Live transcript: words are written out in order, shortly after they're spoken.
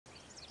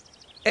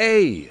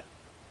A.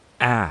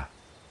 A.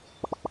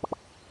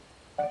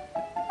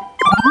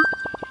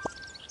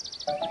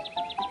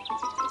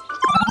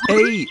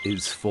 A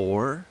is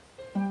for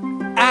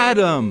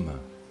Adam.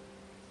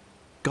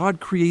 God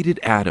created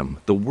Adam,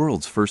 the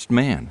world's first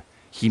man.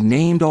 He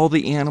named all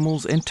the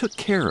animals and took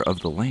care of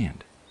the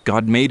land.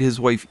 God made his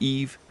wife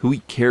Eve, who he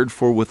cared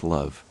for with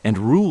love, and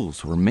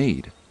rules were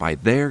made by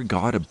their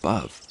God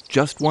above.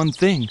 Just one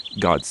thing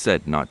God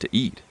said not to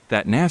eat,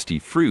 that nasty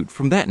fruit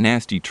from that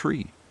nasty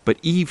tree. But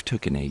Eve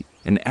took and ate,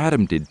 and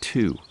Adam did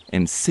too,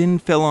 and sin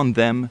fell on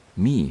them,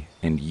 me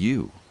and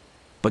you.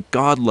 But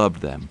God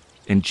loved them,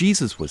 and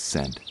Jesus was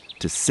sent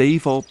to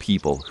save all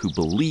people who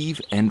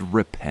believe and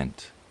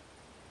repent.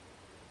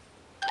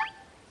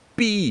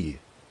 B.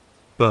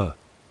 B.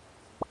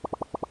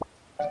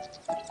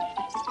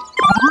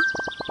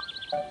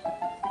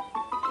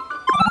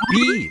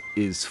 B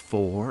is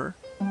for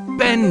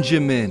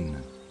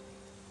Benjamin.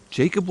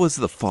 Jacob was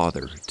the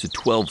father to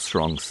 12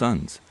 strong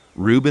sons,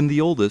 Reuben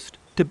the oldest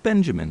to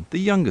Benjamin the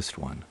youngest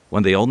one.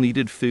 When they all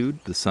needed food,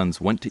 the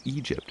sons went to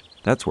Egypt.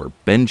 That's where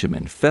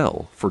Benjamin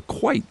fell for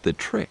quite the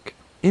trick.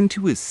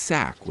 Into his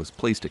sack was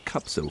placed a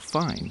cup so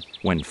fine.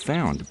 When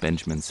found,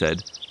 Benjamin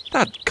said,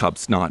 "That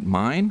cup's not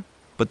mine."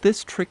 But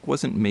this trick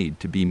wasn't made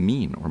to be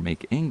mean or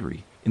make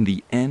angry. In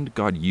the end,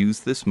 God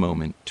used this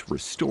moment to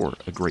restore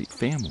a great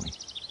family.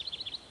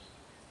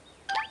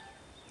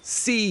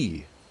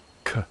 C.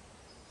 K.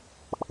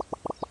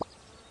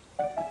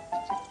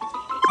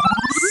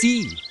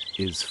 C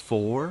is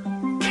for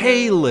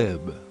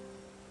Caleb.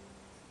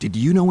 Did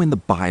you know in the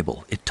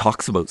Bible it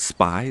talks about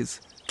spies?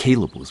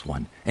 Caleb was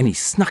one, and he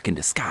snuck in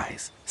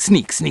disguise.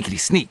 Sneak, sneakity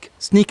sneak,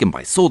 sneaking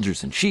by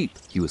soldiers and sheep.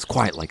 He was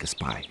quiet like a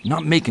spy,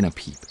 not making a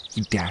peep.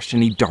 He dashed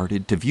and he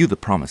darted to view the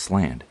promised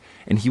land,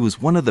 and he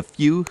was one of the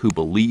few who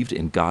believed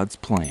in God's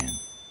plan.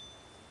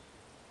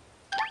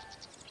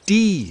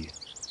 D.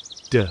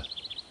 D.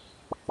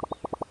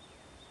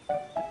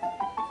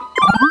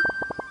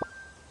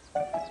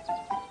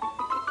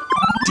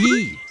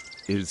 D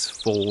is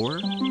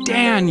for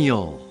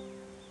Daniel.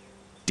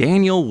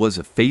 Daniel was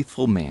a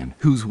faithful man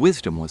whose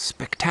wisdom was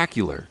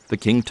spectacular. The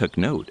king took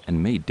note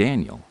and made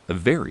Daniel a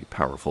very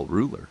powerful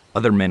ruler.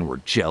 Other men were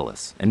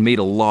jealous and made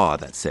a law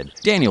that said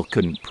Daniel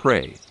couldn't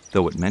pray,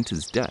 though it meant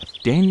his death.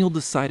 Daniel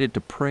decided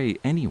to pray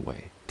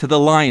anyway. To the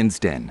lion's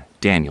den,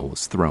 Daniel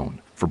was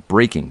thrown for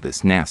breaking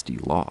this nasty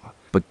law.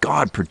 But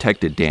God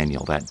protected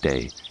Daniel that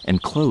day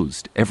and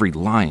closed every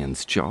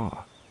lion's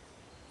jaw.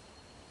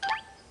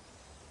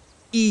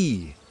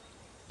 E.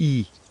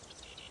 E.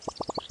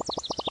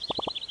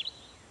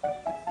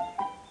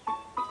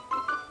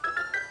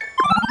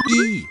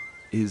 E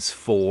is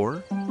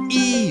for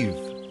Eve.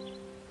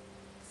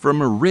 From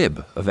a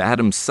rib of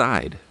Adam's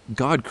side,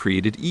 God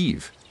created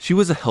Eve. She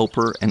was a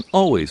helper and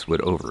always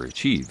would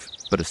overachieve.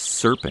 But a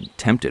serpent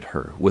tempted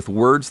her with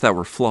words that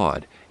were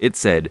flawed. It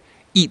said,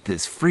 "Eat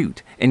this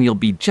fruit and you'll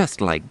be just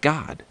like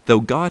God." Though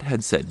God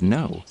had said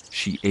no,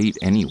 she ate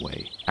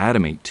anyway.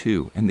 Adam ate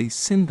too, and they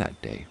sinned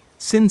that day.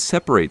 Sin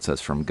separates us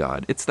from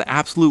God. It's the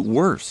absolute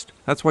worst.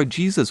 That's why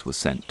Jesus was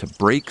sent, to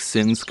break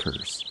sin's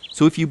curse.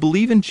 So if you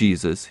believe in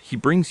Jesus, he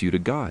brings you to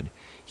God.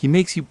 He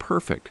makes you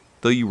perfect,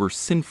 though you were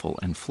sinful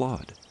and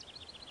flawed.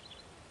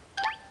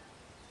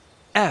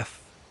 F.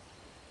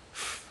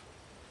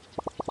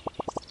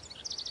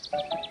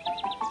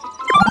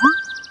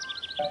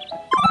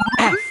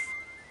 F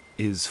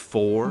is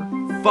for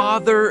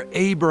Father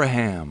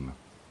Abraham.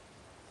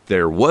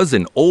 There was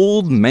an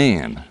old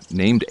man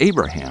named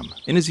Abraham.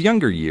 In his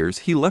younger years,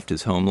 he left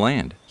his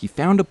homeland. He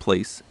found a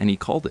place and he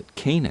called it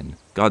Canaan.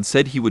 God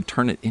said he would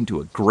turn it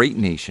into a great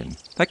nation.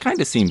 That kind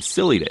of seemed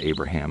silly to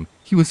Abraham.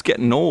 He was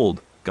getting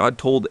old. God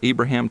told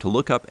Abraham to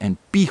look up and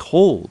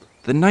behold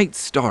the night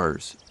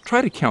stars.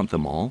 Try to count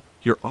them all.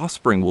 Your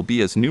offspring will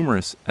be as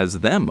numerous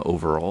as them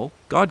overall.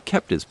 God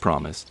kept his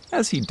promise,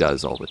 as he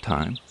does all the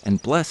time,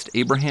 and blessed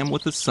Abraham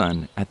with a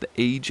son at the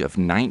age of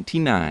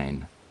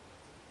 99.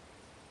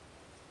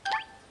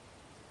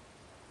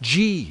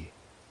 G.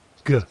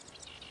 G.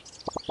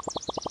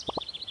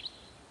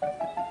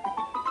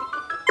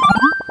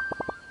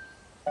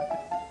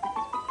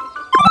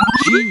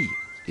 G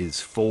is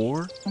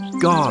for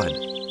God,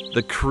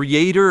 the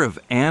creator of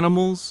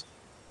animals,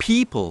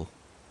 people,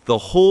 the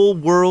whole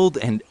world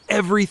and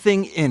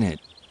everything in it.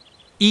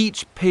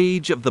 Each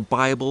page of the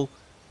Bible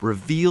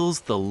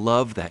reveals the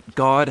love that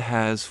God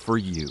has for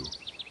you.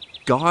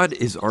 God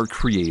is our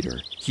creator.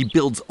 He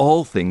builds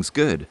all things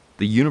good.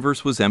 The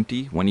universe was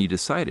empty when he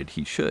decided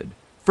he should.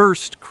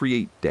 First,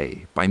 create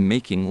day by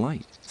making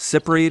light.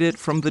 Separate it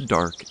from the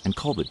dark and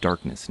call the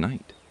darkness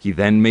night. He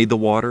then made the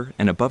water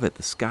and above it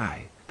the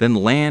sky. Then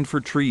land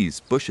for trees,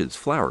 bushes,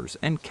 flowers,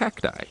 and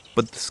cacti.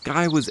 But the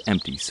sky was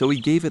empty, so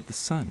he gave it the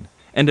sun.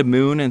 And a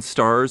moon and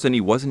stars, and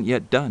he wasn't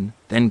yet done.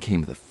 Then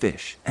came the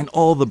fish, and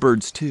all the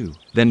birds too.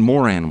 Then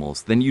more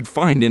animals than you'd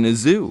find in a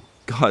zoo.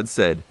 God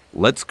said,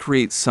 let's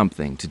create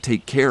something to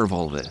take care of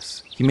all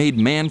this. He made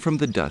man from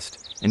the dust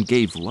and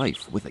gave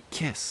life with a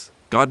kiss.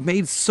 God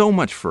made so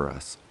much for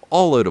us,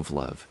 all out of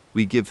love.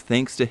 We give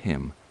thanks to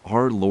him,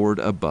 our Lord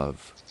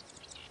above.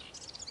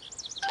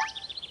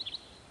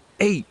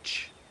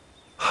 H.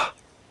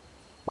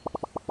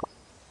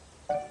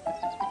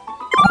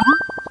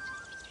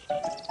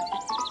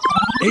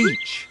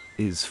 H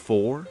is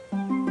for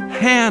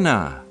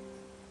Hannah.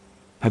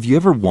 Have you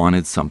ever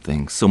wanted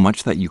something so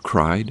much that you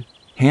cried?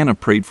 Hannah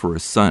prayed for a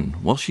son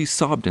while she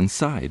sobbed and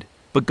sighed.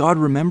 But God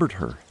remembered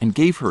her and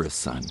gave her a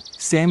son.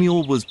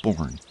 Samuel was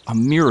born. A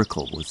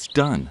miracle was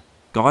done.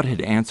 God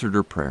had answered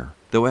her prayer,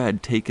 though it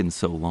had taken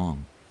so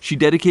long. She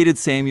dedicated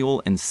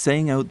Samuel and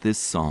sang out this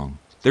song.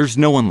 There's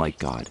no one like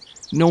God,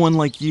 no one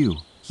like you.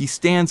 He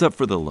stands up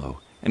for the low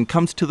and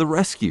comes to the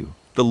rescue.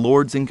 The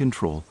Lord's in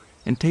control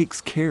and takes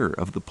care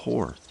of the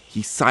poor.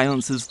 He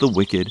silences the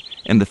wicked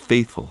and the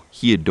faithful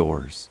he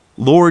adores.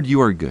 Lord,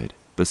 you are good.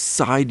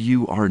 Beside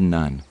you are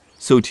none.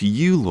 So to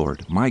you,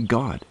 Lord, my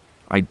God,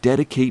 I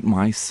dedicate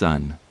my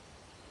son.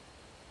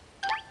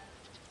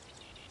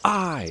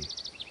 I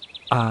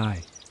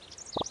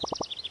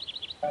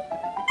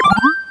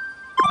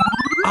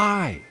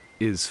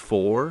is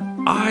for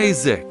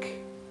Isaac.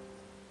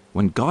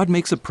 When God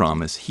makes a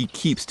promise, he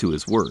keeps to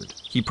his word.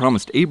 He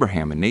promised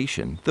Abraham a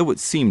nation, though it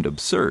seemed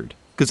absurd,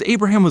 because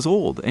Abraham was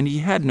old and he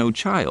had no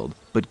child,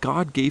 but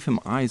God gave him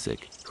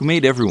Isaac, who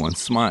made everyone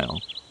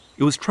smile.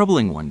 It was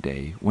troubling one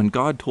day when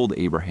God told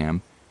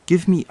Abraham,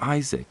 "Give me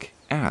Isaac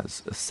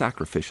as a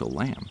sacrificial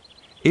lamb."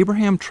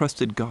 Abraham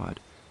trusted God,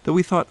 though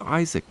he thought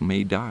Isaac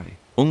may die,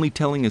 only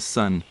telling his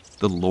son,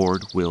 "The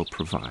Lord will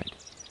provide."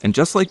 And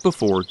just like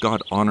before,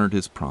 God honored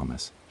his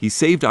promise. He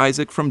saved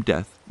Isaac from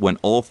death when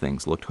all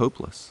things looked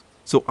hopeless.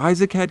 So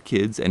Isaac had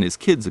kids and his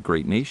kids a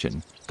great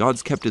nation.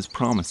 God's kept his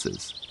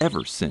promises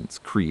ever since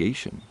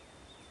creation.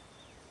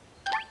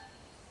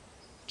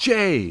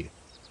 J.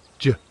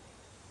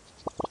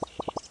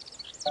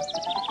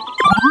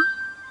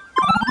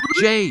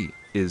 J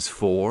is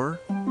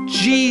for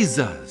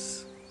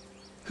Jesus.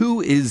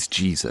 Who is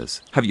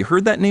Jesus? Have you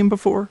heard that name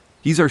before?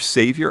 He's our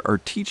Savior, our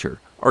teacher,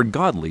 our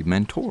godly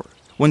mentor.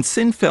 When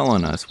sin fell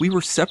on us, we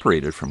were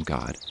separated from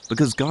God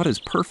because God is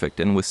perfect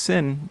and with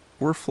sin,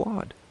 we're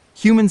flawed.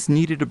 Humans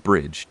needed a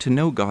bridge to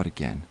know God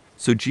again,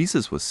 so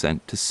Jesus was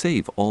sent to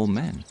save all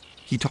men.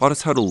 He taught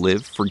us how to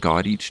live for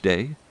God each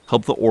day,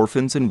 help the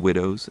orphans and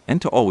widows,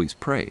 and to always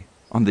pray.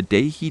 On the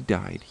day he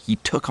died, he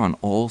took on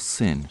all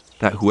sin,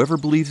 that whoever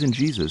believes in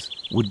Jesus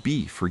would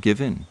be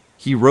forgiven.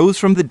 He rose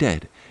from the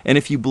dead, and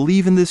if you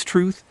believe in this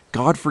truth,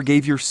 God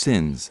forgave your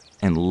sins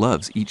and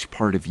loves each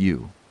part of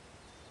you.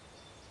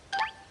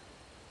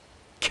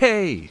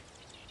 K.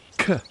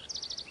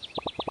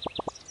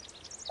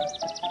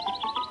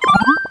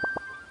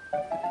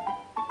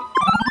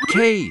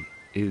 K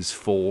is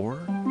for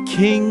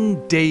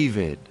King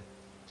David.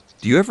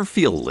 Do you ever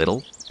feel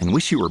little and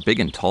wish you were big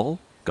and tall?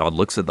 God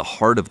looks at the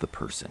heart of the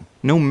person,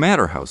 no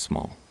matter how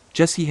small.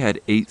 Jesse had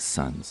 8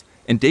 sons,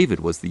 and David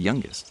was the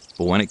youngest.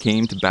 But when it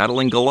came to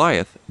battling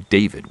Goliath,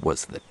 David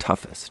was the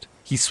toughest.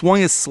 He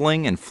swung his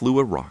sling and flew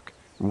a rock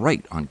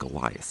right on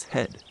Goliath's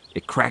head.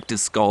 It cracked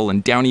his skull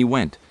and down he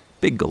went.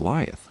 Big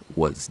Goliath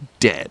was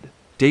dead.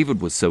 David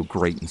was so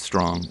great and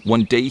strong,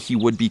 one day he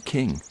would be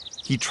king.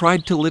 He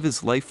tried to live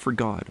his life for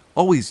God,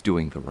 always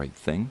doing the right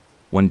thing.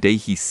 One day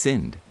he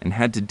sinned and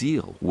had to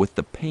deal with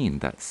the pain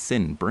that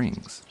sin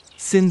brings.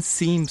 Sin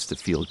seems to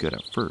feel good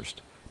at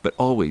first, but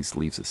always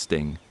leaves a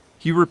sting.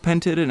 He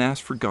repented and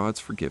asked for God's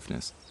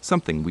forgiveness,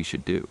 something we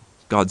should do.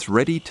 God's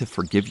ready to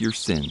forgive your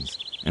sins,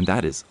 and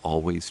that is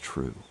always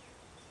true.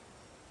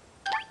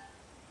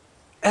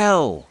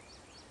 L.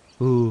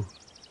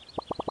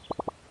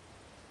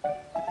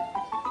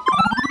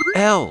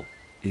 L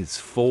is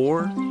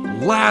for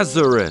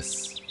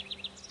Lazarus.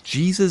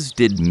 Jesus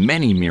did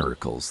many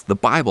miracles, the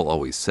Bible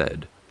always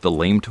said. The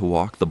lame to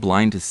walk, the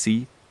blind to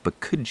see. But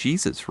could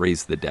Jesus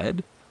raise the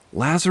dead?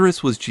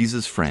 Lazarus was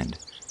Jesus' friend,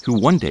 who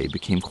one day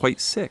became quite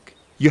sick.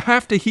 "You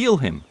have to heal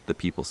him," the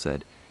people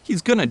said.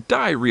 "He's gonna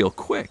die real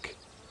quick."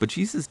 But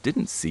Jesus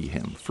didn't see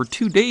him. For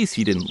 2 days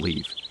he didn't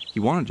leave. He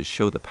wanted to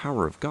show the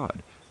power of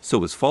God,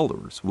 so his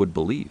followers would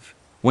believe.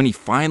 When he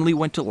finally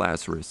went to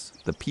Lazarus,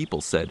 the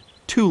people said,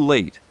 "Too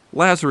late.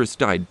 Lazarus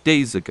died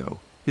days ago.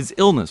 His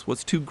illness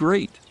was too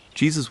great."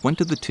 Jesus went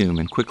to the tomb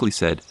and quickly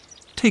said,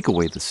 "Take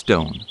away the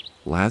stone."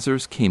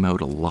 Lazarus came out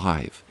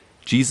alive.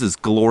 Jesus'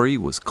 glory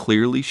was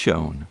clearly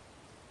shown.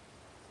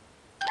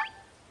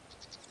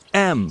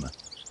 M.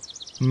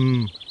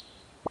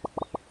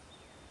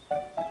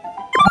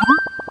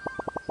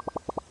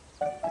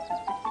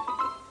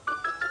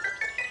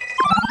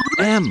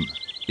 M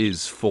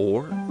is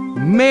for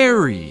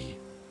Mary.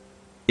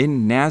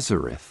 In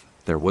Nazareth,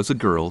 there was a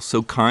girl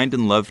so kind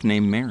and loved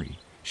named Mary.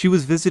 She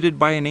was visited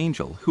by an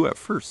angel who at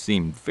first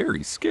seemed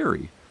very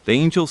scary. The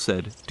angel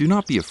said, "Do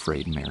not be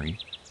afraid, Mary.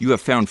 You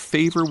have found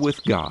favor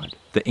with God."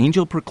 The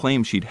angel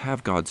proclaimed she'd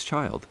have God's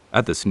child.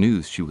 At this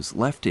news, she was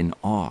left in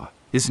awe.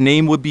 His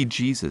name would be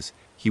Jesus.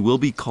 He will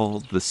be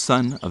called the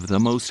Son of the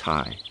Most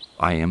High.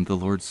 "I am the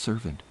Lord's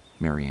servant,"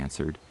 Mary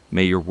answered.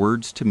 "May your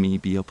words to me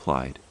be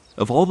applied."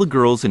 Of all the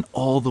girls in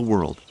all the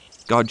world,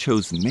 God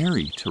chose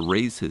Mary to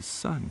raise his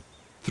son.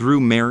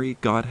 Through Mary,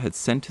 God had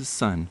sent his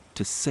son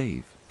to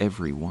save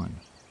everyone.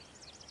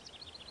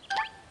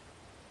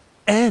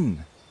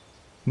 N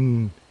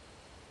N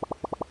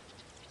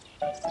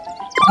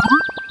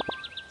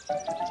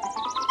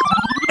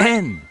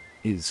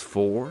is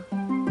for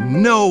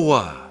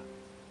Noah.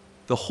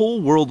 The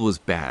whole world was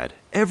bad.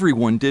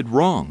 Everyone did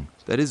wrong.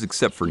 That is,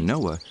 except for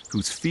Noah,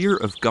 whose fear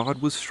of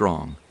God was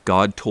strong.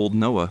 God told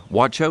Noah,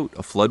 "Watch out,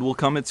 a flood will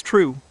come, it's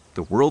true.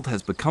 The world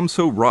has become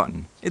so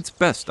rotten, it's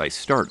best I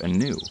start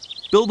anew.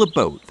 Build a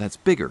boat that's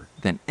bigger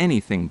than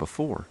anything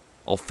before.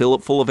 I'll fill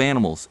it full of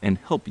animals and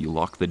help you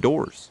lock the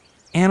doors."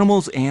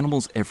 Animals,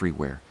 animals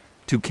everywhere.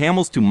 To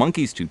camels, to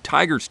monkeys, to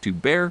tigers, to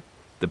bear.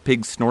 The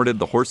pigs snorted,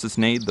 the horses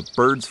neighed, the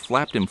birds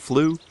flapped and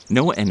flew.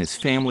 Noah and his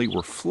family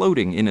were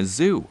floating in a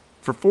zoo.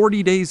 For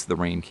 40 days the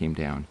rain came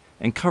down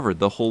and covered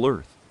the whole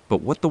earth.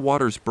 But what the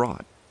waters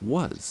brought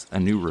was a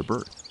new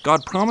rebirth.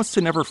 God promised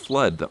to never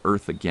flood the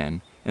earth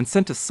again and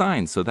sent a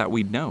sign so that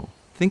we'd know.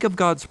 Think of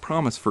God's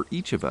promise for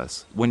each of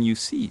us when you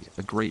see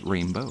a great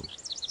rainbow.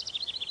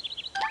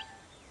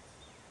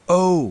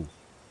 O.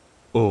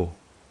 O.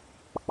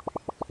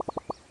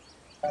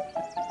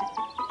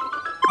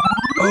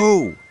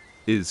 O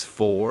is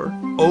for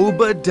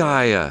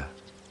Obadiah.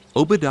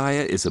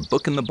 Obadiah is a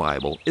book in the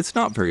Bible. It's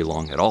not very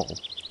long at all.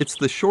 It's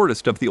the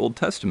shortest of the Old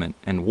Testament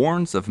and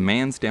warns of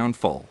man's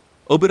downfall.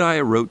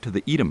 Obadiah wrote to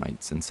the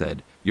Edomites and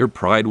said, "Your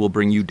pride will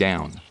bring you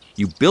down.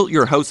 You built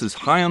your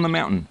houses high on the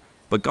mountain,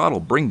 but God will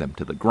bring them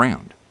to the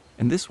ground."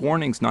 And this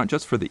warning's not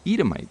just for the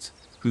Edomites,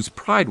 whose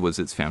pride was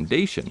its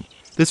foundation.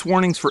 This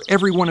warning's for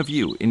every one of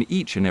you in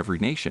each and every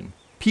nation.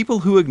 People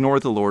who ignore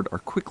the Lord are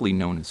quickly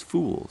known as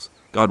fools.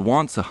 God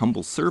wants a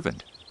humble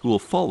servant who will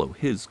follow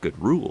his good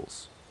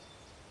rules.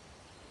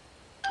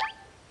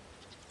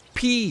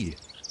 P.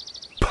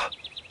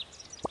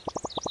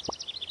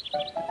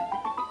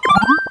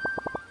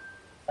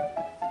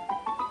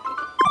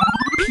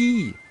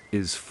 P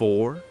is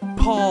for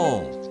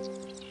Paul.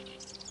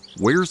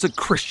 Where's a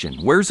Christian?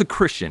 Where's a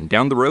Christian?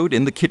 Down the road,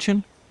 in the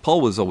kitchen?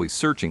 Paul was always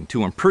searching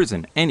to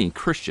imprison any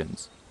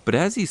Christians. But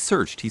as he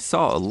searched, he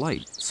saw a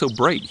light so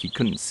bright he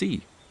couldn't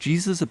see.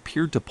 Jesus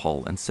appeared to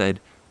Paul and said,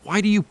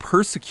 "Why do you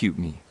persecute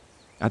me?"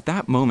 At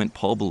that moment,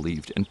 Paul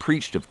believed and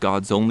preached of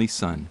God's only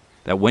Son,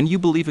 that when you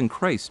believe in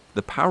Christ,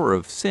 the power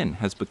of sin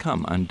has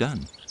become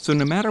undone. So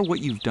no matter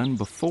what you've done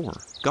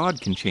before,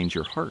 God can change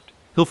your heart.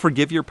 He'll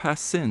forgive your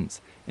past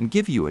sins and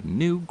give you a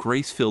new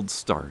grace-filled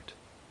start.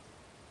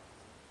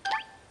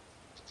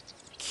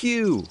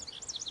 Q.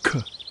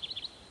 K.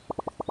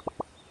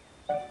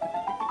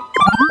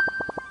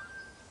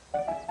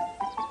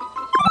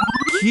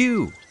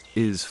 Q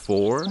is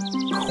for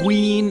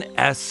Queen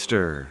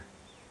Esther.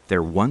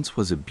 There once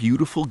was a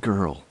beautiful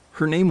girl.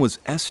 Her name was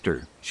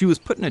Esther. She was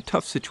put in a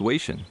tough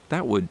situation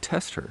that would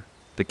test her.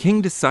 The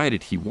king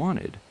decided he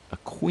wanted a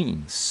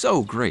queen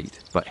so great,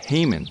 but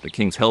Haman, the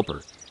king's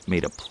helper,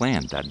 made a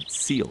plan that'd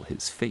seal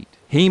his fate.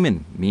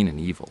 Haman, mean and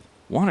evil,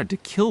 wanted to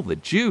kill the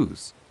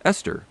Jews.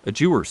 Esther, a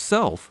Jew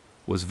herself,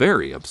 was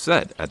very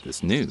upset at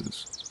this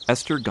news.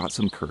 Esther got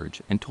some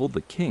courage and told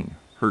the king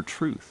her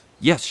truth.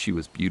 Yes, she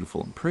was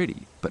beautiful and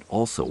pretty, but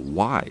also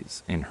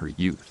wise in her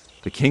youth.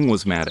 The king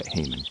was mad at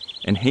Haman,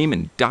 and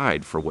Haman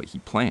died for what he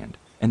planned.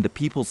 And the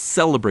people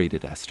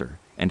celebrated Esther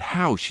and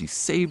how she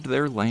saved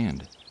their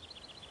land.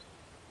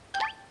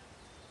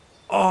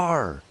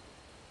 R.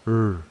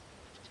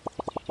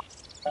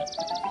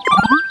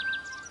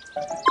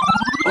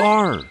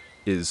 R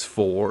is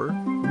for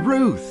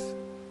Ruth.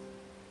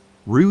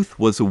 Ruth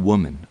was a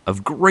woman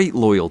of great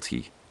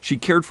loyalty. She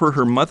cared for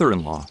her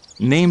mother-in-law,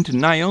 named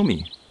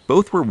Naomi.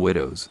 Both were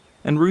widows,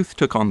 and Ruth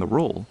took on the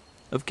role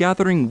of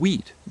gathering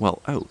wheat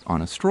while out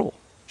on a stroll.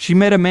 She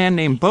met a man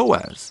named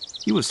Boaz.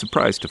 He was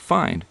surprised to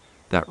find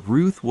that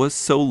Ruth was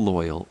so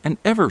loyal and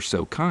ever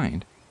so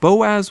kind.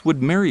 Boaz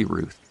would marry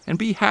Ruth and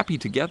be happy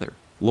together.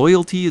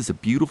 Loyalty is a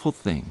beautiful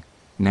thing,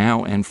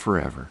 now and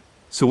forever.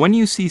 So when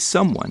you see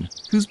someone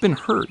who's been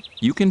hurt,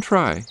 you can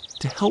try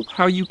to help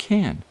how you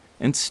can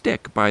and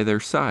stick by their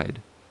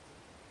side.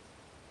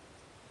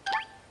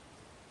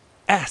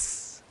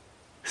 S.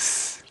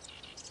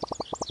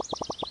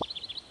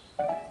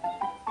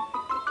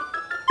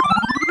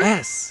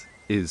 S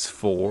is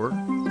for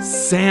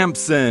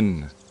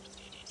Samson.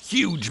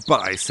 Huge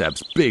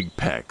biceps, big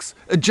pecs,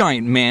 a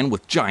giant man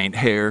with giant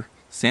hair.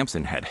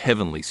 Samson had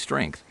heavenly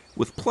strength,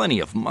 with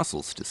plenty of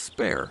muscles to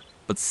spare.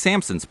 But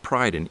Samson's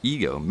pride and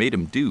ego made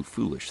him do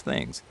foolish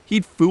things.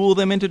 He'd fool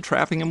them into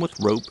trapping him with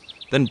rope,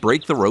 then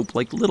break the rope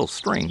like little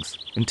strings,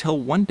 until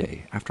one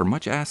day, after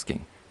much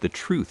asking, the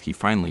truth he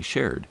finally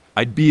shared: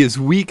 "I'd be as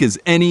weak as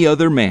any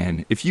other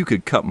man if you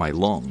could cut my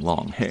long,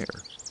 long hair."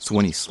 So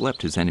when he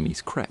slept, his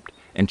enemies crept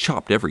and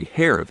chopped every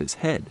hair of his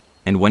head.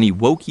 And when he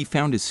woke, he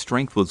found his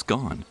strength was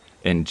gone,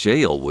 and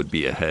jail would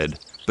be ahead.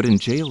 But in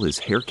jail, his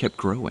hair kept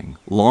growing,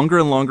 longer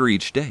and longer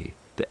each day.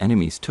 The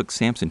enemies took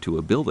Samson to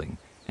a building,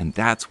 and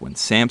that's when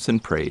Samson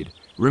prayed,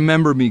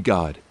 "Remember me,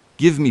 God.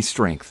 Give me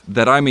strength,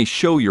 that I may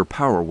show your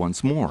power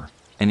once more."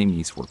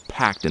 Enemies were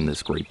packed in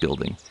this great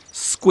building,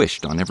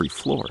 squished on every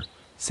floor.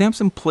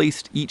 Samson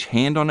placed each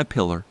hand on a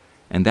pillar,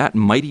 and that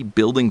mighty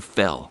building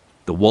fell.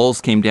 The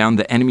walls came down,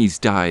 the enemies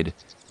died,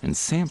 and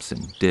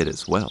Samson did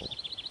as well.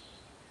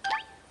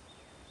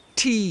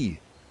 T.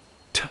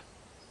 T.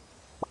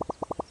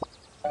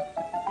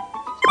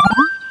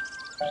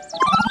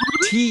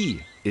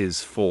 T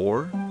is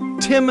for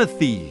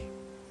Timothy.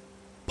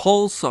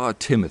 Paul saw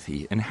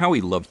Timothy and how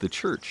he loved the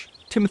church.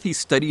 Timothy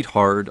studied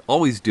hard,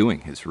 always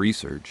doing his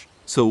research.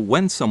 So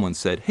when someone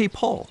said, "Hey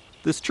Paul,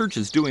 this church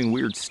is doing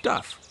weird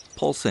stuff,"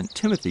 Paul sent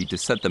Timothy to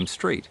set them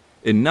straight.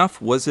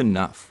 Enough was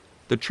enough.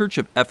 The church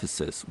of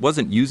Ephesus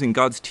wasn't using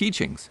God's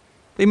teachings.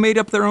 They made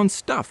up their own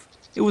stuff.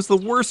 It was the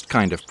worst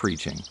kind of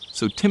preaching.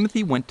 So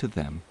Timothy went to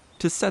them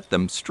to set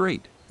them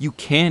straight. You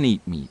can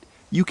eat meat.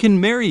 You can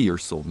marry your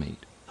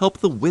soulmate. Help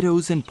the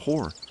widows and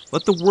poor.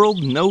 Let the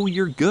world know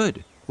you're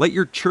good. Let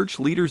your church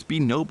leaders be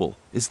noble.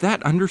 Is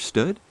that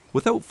understood?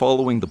 Without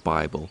following the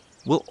Bible,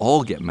 we'll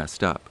all get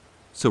messed up.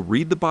 So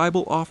read the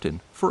Bible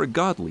often for a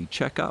godly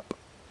checkup.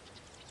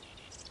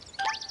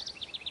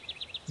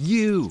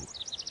 U.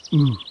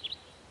 Ooh.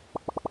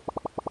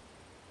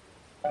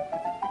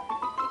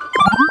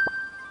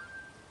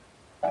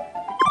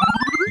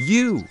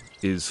 U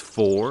is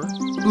for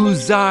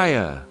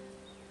Uzziah.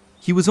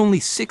 He was only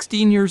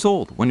 16 years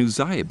old when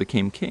Uzziah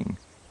became king.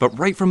 But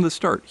right from the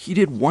start, he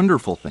did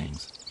wonderful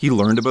things. He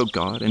learned about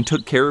God and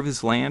took care of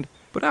his land,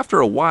 but after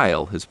a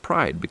while, his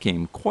pride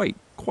became quite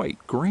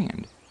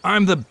grand.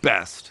 I'm the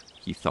best,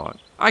 he thought.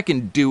 I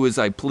can do as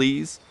I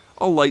please.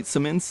 I'll light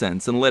some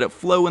incense and let it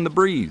flow in the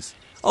breeze.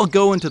 I'll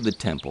go into the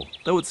temple,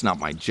 though it's not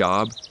my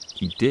job.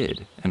 He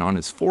did, and on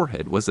his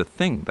forehead was a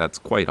thing that's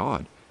quite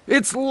odd.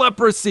 It's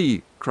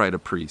leprosy, cried a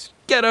priest.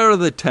 Get out of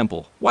the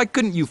temple. Why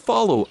couldn't you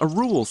follow a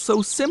rule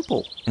so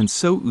simple? And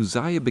so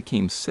Uzziah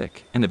became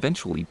sick and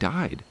eventually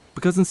died.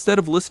 Because instead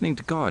of listening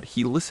to God,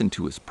 he listened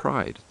to his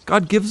pride.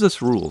 God gives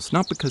us rules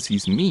not because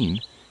he's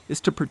mean,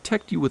 it's to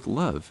protect you with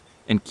love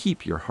and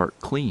keep your heart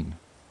clean.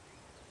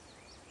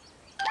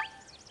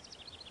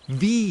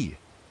 V.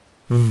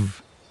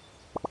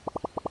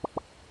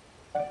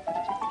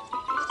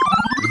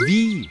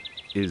 V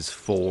is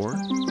for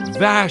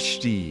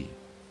Vashti.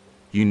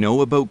 You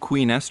know about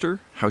Queen Esther,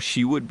 how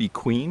she would be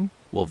queen?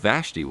 Well,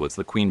 Vashti was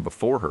the queen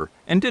before her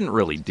and didn't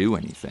really do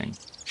anything.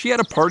 She had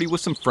a party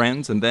with some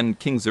friends and then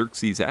King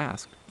Xerxes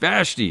asked,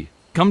 "Vashti,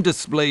 come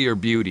display your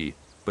beauty."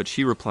 But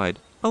she replied,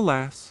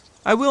 "Alas,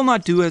 I will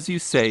not do as you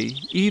say,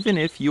 even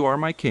if you are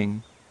my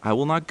king. I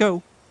will not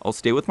go. I'll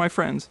stay with my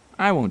friends.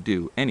 I won't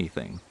do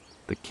anything."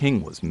 The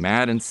king was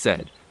mad and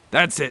said,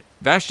 "That's it.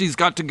 Vashti's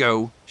got to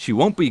go. She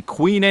won't be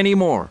queen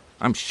anymore.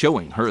 I'm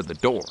showing her the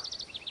door."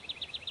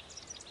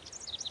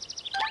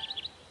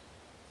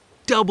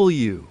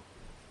 W.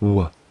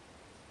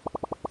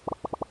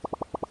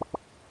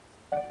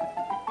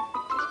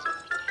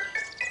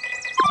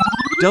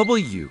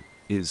 W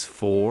is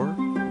for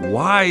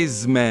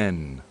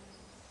Wisemen.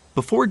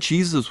 Before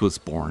Jesus was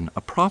born,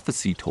 a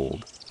prophecy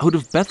told, out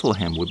of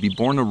Bethlehem would be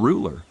born a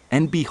ruler,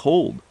 and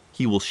behold,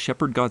 he will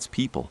shepherd God's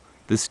people.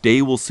 This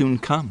day will soon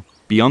come.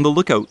 Be on the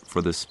lookout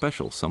for this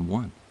special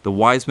someone. The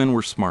wise men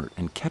were smart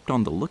and kept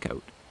on the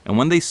lookout. And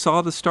when they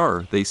saw the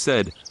star, they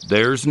said,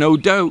 "There's no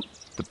doubt.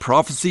 The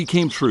prophecy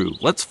came true.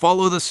 Let's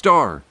follow the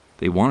star."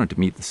 They wanted to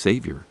meet the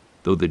Savior,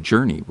 though the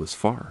journey was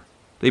far.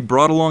 They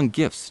brought along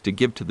gifts to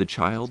give to the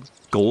child.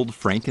 Gold,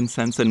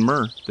 frankincense, and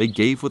myrrh they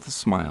gave with a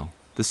smile.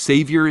 The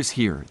Savior is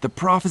here. The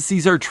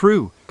prophecies are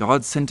true.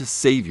 God sent a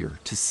Savior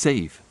to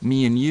save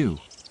me and you.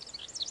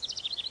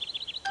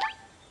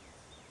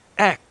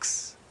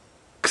 X.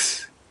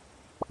 X.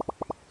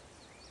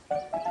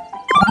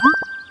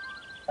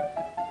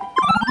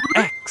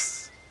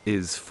 X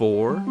is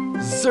for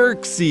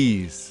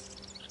Xerxes.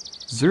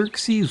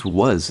 Xerxes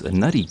was a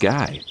nutty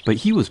guy, but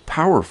he was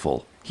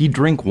powerful. He'd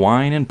drink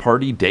wine and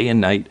party day and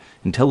night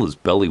until his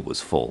belly was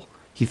full.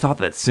 He thought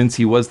that since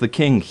he was the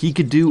king, he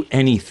could do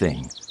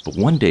anything. But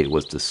one day it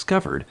was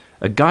discovered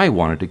a guy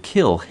wanted to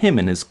kill him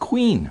and his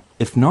queen.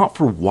 If not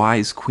for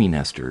wise Queen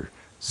Esther,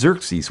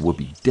 Xerxes would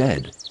be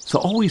dead. So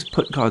always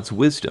put God's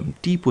wisdom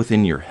deep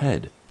within your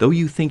head. Though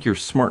you think you're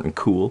smart and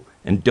cool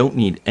and don't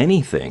need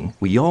anything,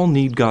 we all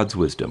need God's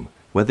wisdom,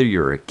 whether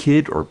you're a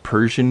kid or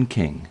Persian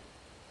king.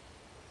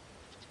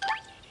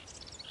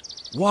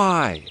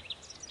 Y.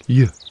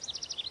 Yeah.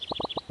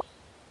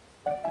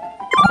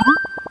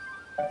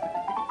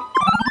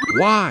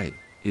 Y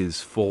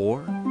is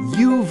for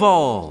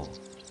Yuval.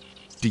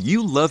 Do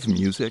you love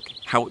music?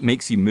 How it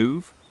makes you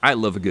move? I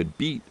love a good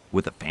beat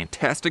with a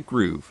fantastic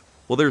groove.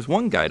 Well, there's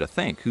one guy to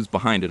thank who's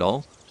behind it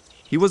all.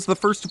 He was the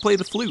first to play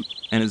the flute,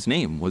 and his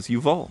name was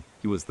Yuval.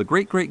 He was the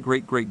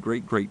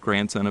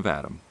great-great-great-great-great-grandson of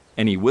Adam.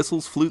 And he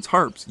whistles, flutes,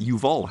 harps.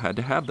 Yuval had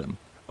to have them.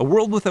 A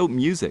world without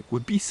music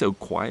would be so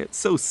quiet,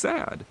 so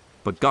sad.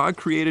 But God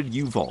created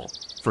Yuval.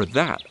 For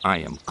that, I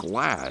am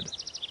glad.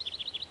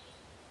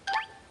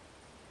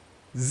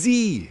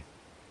 Z.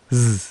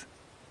 Z.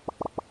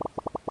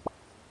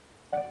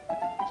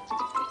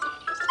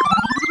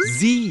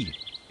 Z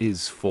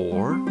is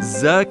for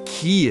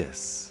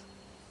Zacchaeus.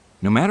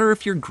 No matter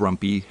if you're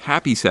grumpy,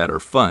 happy, sad, or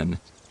fun,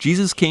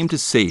 Jesus came to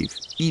save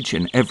each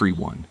and every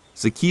one.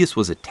 Zacchaeus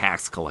was a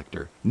tax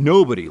collector.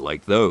 Nobody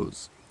liked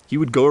those. He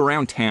would go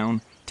around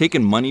town,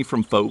 taking money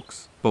from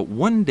folks. But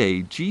one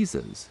day,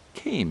 Jesus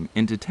came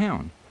into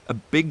town. A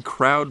big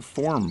crowd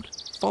formed,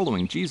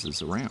 following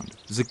Jesus around.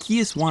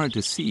 Zacchaeus wanted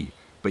to see,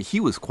 but he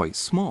was quite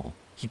small.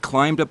 He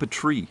climbed up a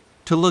tree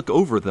to look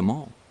over them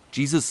all.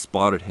 Jesus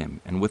spotted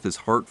him, and with his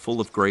heart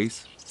full of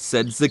grace,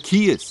 said,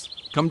 "Zacchaeus,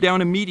 come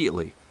down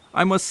immediately.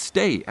 I must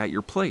stay at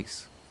your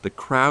place." The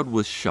crowd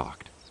was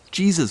shocked.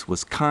 Jesus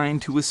was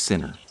kind to a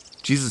sinner.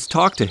 Jesus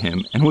talked to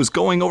him and was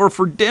going over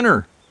for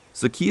dinner.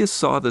 Zacchaeus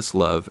saw this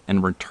love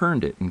and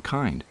returned it in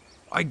kind.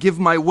 "I give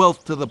my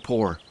wealth to the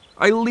poor.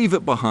 I leave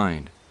it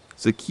behind."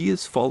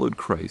 Zacchaeus followed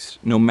Christ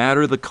no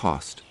matter the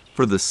cost,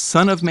 for the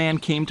Son of Man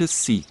came to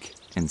seek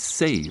and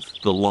save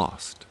the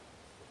lost.